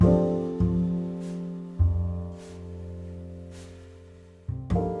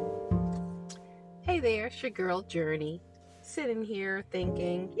there, it's your girl Journey, sitting here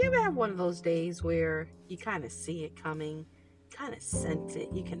thinking, you ever have one of those days where you kind of see it coming, kind of sense it,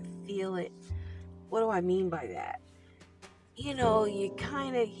 you can feel it? What do I mean by that? You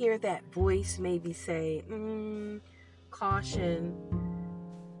kind of hear that voice maybe say, caution,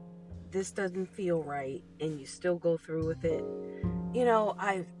 this doesn't feel right, and you still go through with it.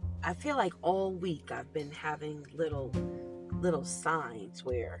 I feel like all week I've been having little signs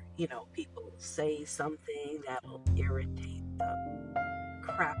where, people say something that'll irritate the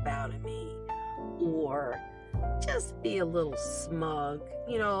crap out of me or just be a little smug.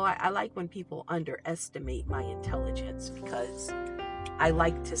 I like when people underestimate my intelligence because I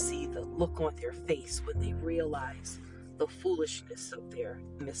like to see the look on their face when they realize the foolishness of their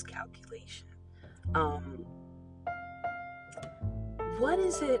miscalculation. Um, what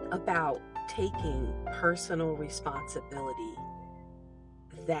is it about taking personal responsibility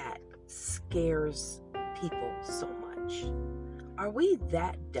that scares people so much? Are we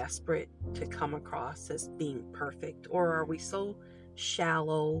that desperate to come across as being perfect, or are we so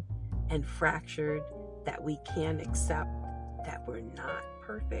shallow and fractured that we can't accept that we're not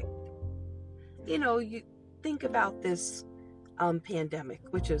perfect? You think about this pandemic,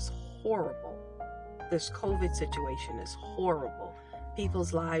 which is horrible. This COVID situation is horrible.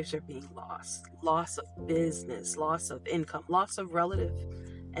 People's lives are being loss of business, loss of income, loss of relative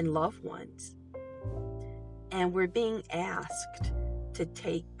and loved ones. And we're being asked to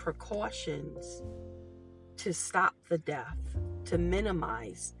take precautions to stop the death, to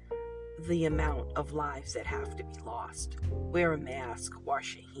minimize the amount of lives that have to be lost. Wear a mask,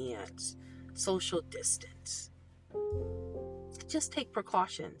 wash your hands, social distance. Just take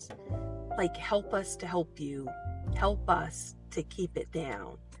precautions. Like, help us to help you, help us to keep it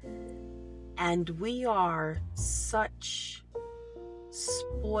down. And we are such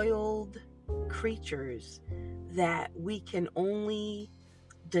spoiled creatures that we can only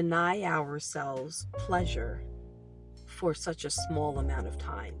deny ourselves pleasure for such a small amount of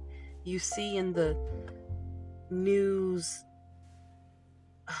time. You see in the news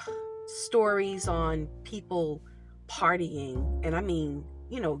stories on people partying, and I mean,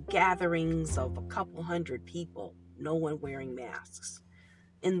 gatherings of a couple hundred people, no one wearing masks.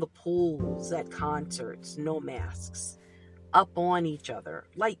 In the pools, at concerts, no masks. Up on each other,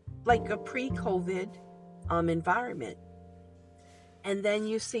 like a pre-COVID environment. And then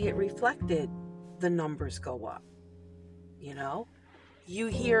you see it reflected, the numbers go up. You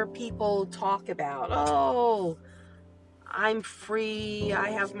hear people talk about, oh, I'm free,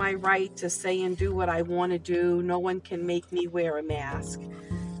 I have my right to say and do what I want to do, no one can make me wear a mask.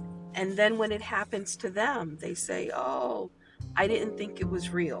 And then when it happens to them, they say, oh, I didn't think it was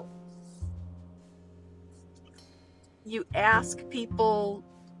real. You ask people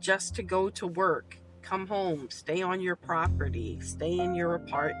just to go to work, come home, stay on your property, stay in your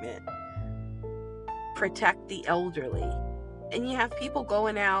apartment, protect the elderly. And you have people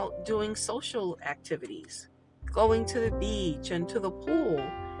going out doing social activities, going to the beach and to the pool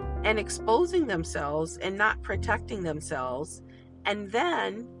and exposing themselves and not protecting themselves. And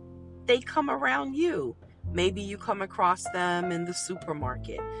then they come around you. Maybe you come across them in the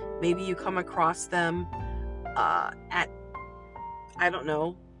supermarket. Maybe you come across them at, I don't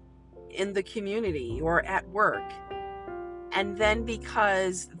know, in the community or at work. And then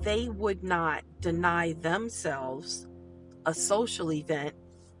because they would not deny themselves a social event,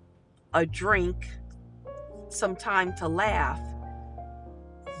 a drink, some time to laugh,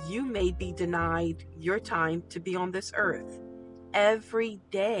 you may be denied your time to be on this earth. Every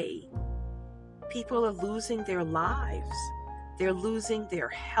day, people are losing their lives. They're losing their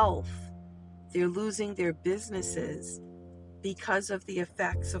health. They're losing their businesses because of the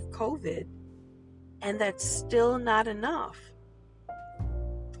effects of COVID. And that's still not enough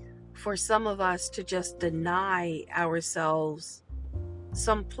for some of us to just deny ourselves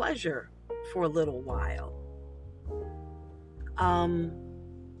some pleasure for a little while.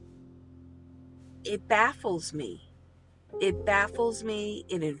 It baffles me. It baffles me.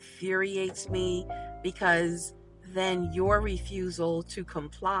 It infuriates me because then your refusal to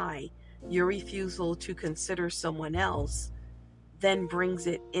comply, your refusal to consider someone else, then brings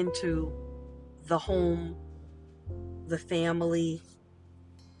it into the home, the family,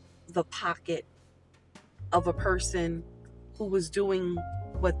 the pocket of a person who was doing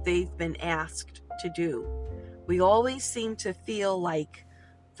what they've been asked to do. We always seem to feel like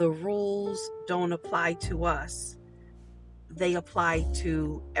the rules don't apply to us. They apply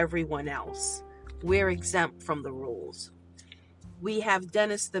to everyone else. We're exempt from the rules. We have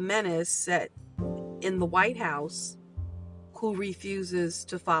Dennis the Menace in the White House who refuses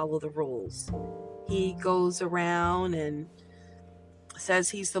to follow the rules. He goes around and says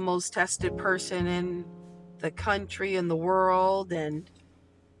he's the most tested person in the country and the world. And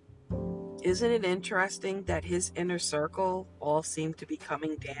isn't it interesting that his inner circle all seem to be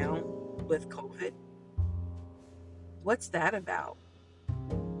coming down with COVID? What's that about?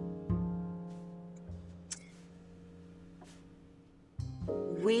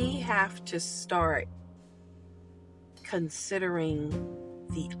 We have to start considering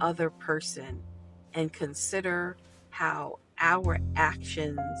the other person and consider how our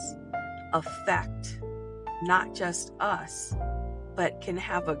actions affect not just us, but can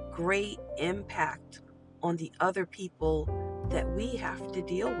have a great impact on the other people that we have to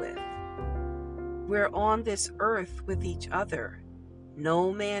deal with. We're on this earth with each other.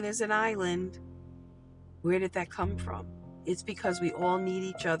 No man is an island. Where did that come from? It's because we all need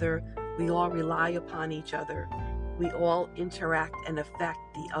each other. We all rely upon each other. We all interact and affect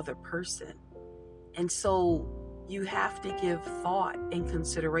the other person. And so you have to give thought and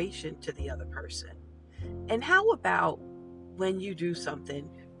consideration to the other person. And how about when you do something,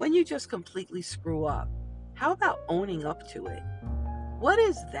 when you just completely screw up? How about owning up to it? What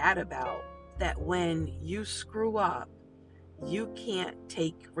is that about? That when you screw up, you can't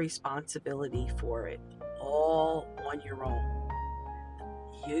take responsibility for it all on your own.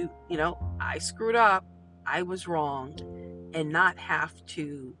 I screwed up, I was wrong, and not have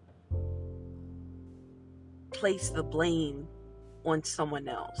to place the blame on someone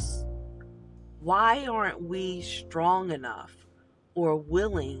else. Why aren't we strong enough or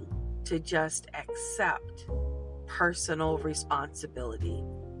willing to just accept personal responsibility?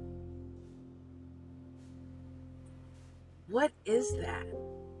 What is that?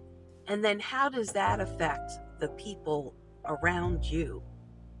 And then how does that affect the people around you?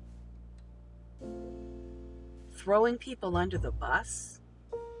 Throwing people under the bus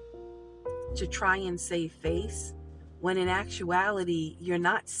to try and save face, when in actuality you're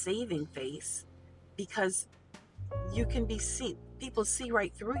not saving face, because you can be seen. People see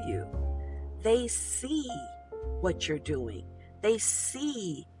right through you. They see what you're doing. They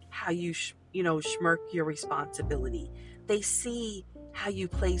see how you smirk your responsibility. They see how you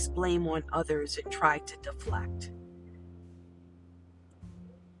place blame on others and try to deflect.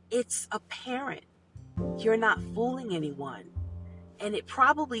 It's apparent. You're not fooling anyone. And it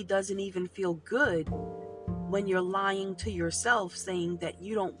probably doesn't even feel good when you're lying to yourself, saying that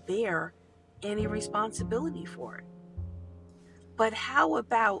you don't bear any responsibility for it. But how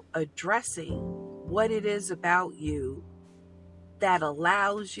about addressing what it is about you that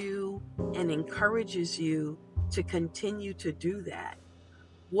allows you and encourages you to continue to do that?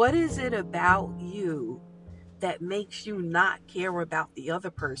 What is it about you that makes you not care about the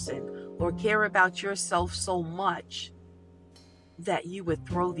other person or care about yourself so much that you would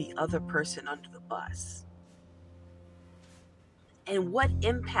throw the other person under the bus? And what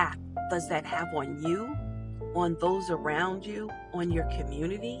impact does that have on you, on those around you, on your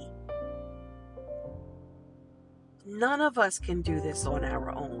community? None of us can do this on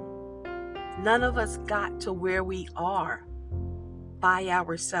our own. None of us got to where we are by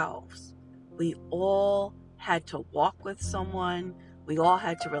ourselves. We all had to walk with someone. We all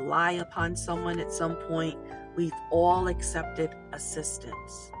had to rely upon someone at some point. We've all accepted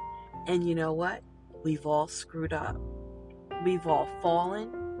assistance. And you know what? We've all screwed up. We've all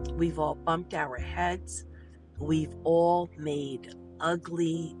fallen. We've all bumped our heads. We've all made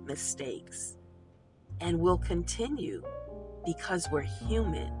ugly mistakes. And we'll continue because we're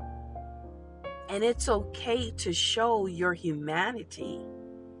human. And it's okay to show your humanity.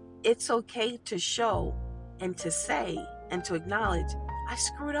 It's okay to show and to say and to acknowledge, I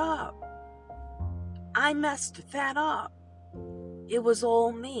screwed up. I messed that up. It was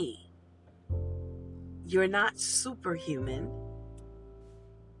all me. You're not superhuman.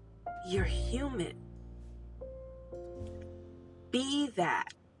 You're human. Be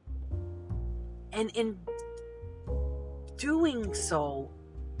that. And in doing so,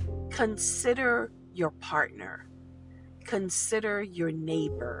 consider your partner. Consider your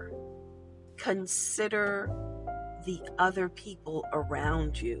neighbor. Consider the other people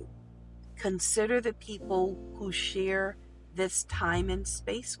around you. Consider the people who share this time and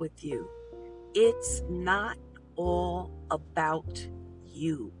space with you. It's not all about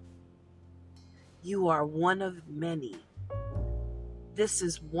you. You are one of many. This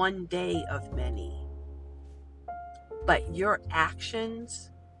is one day of many. But your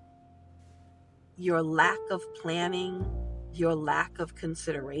actions, your lack of planning, your lack of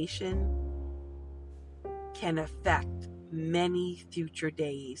consideration can affect many future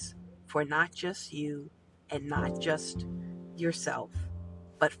days for not just you and not just yourself,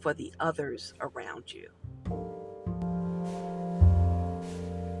 but for the others around you.